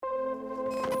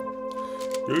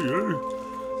Killer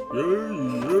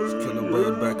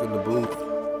Bud back in the booth.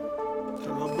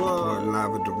 Killer Bud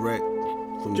live and direct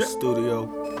from the studio.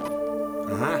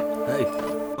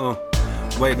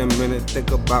 Wait a minute,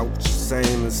 think about what you're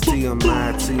saying. It's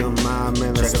TMI, TMI,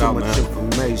 man, that's too much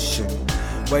information.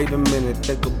 Wait a minute,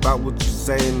 think about what you're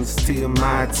saying. It's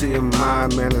TMI,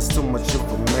 TMI, man, that's too much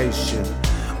information.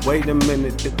 Wait a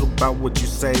minute, think about what you're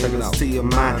saying. It's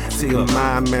TMI,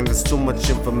 TMI, man, it's too much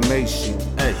information.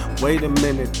 Wait a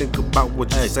minute, think about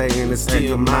what you're saying. It's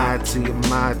TMI,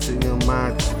 TMI,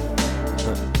 TMI.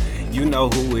 You know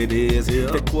who it is,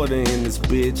 the quarter in this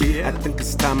bitch. I think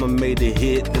it's time I made a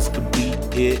hit, this could be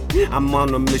it. I'm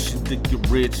on a mission to get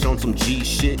rich on some G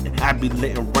shit. I be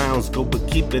letting rounds go, but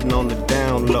keep it on the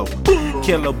down low.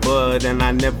 Killer Bud, and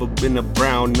I never been a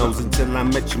brown nose until I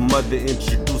met your mother,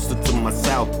 introduced her to my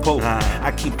South Pole.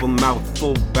 I keep a mouth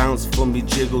full, bounce for me,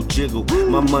 jiggle, jiggle.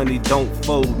 My money don't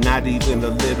fold, not even a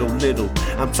little.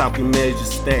 I'm talking major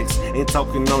stacks, ain't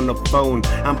talking on the phone.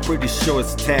 I'm pretty sure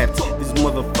it's tapped. These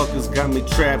motherfuckers got me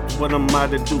trapped. What am I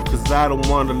to do? Cause I don't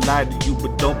wanna lie to you,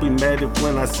 but don't be mad if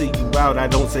when I see you out I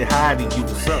don't say hi to you.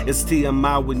 It's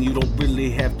TMI when you don't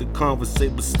really have to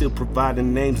conversate, but still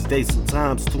providing names, dates, and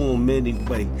times to them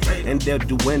anyway. And they'll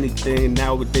do anything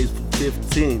nowadays for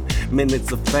 15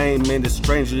 minutes of fame. And the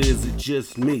stranger, is it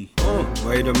just me?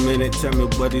 Wait a minute, tell me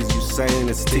what is you saying?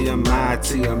 It's TMI,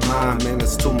 TMI, man,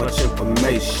 it's too much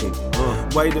information.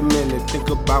 Wait a minute, think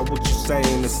about what you're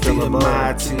saying. It's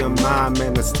TMI, TMI,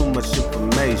 man, it's too much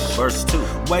information. Verse 2.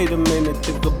 Wait a minute,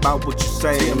 think about what you're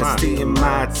saying. It's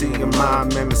TMI,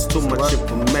 TMI, man, it's too much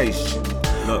information.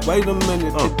 Wait a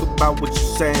minute, think about what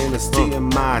you're saying. It's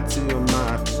TMI,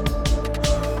 TMI.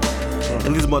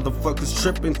 And these motherfuckers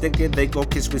tripping, thinking they gon'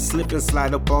 catch me slipping.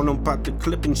 Slide up on them, pop the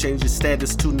clip and change your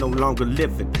status to no longer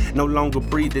living. No longer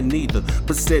breathing either,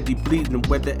 but steady bleeding.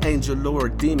 Whether angel or a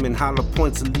demon, hollow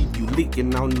points will leave you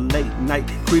leaking. On the late night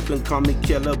creeping, call me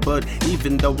Killer Bud.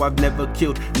 Even though I've never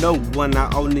killed no one,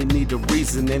 I only need a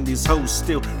reason. And these hoes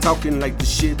still talking like the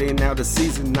shit ain't out of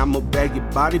season. I'ma bag your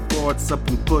body parts up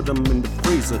and put them in the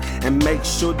freezer, and make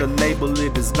sure to label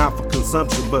it is not for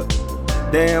consumption. But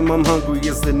damn, I'm hungry,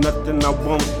 is there nothing I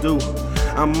won't do?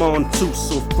 I'm on 2,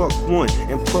 so fuck 1,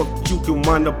 and fuck you can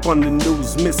wind up on the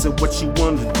news missing what you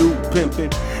wanna do,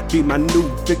 pimpin'. Be my new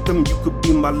victim, you could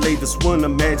be my latest one.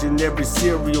 Imagine every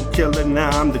serial killer, now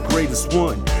I'm the greatest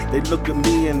one. They look at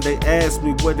me and they ask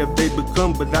me what have they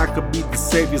become, but I could be the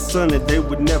savior's son and they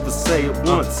would never say it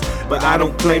once. But I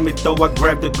don't claim it though, I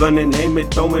grab the gun and aim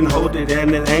it though, and hold it at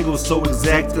an angle so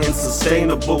exact and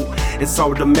sustainable. It's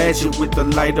hard to match it with a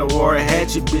lighter or a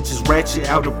hatchet. Bitches ratchet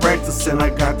out of practice and I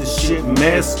got this shit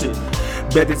mastered.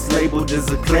 Bet it's labeled as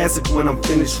a classic when I'm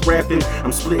finished rapping.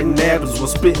 I'm splitting atoms, while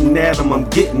spitting at them, I'm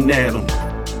getting at them.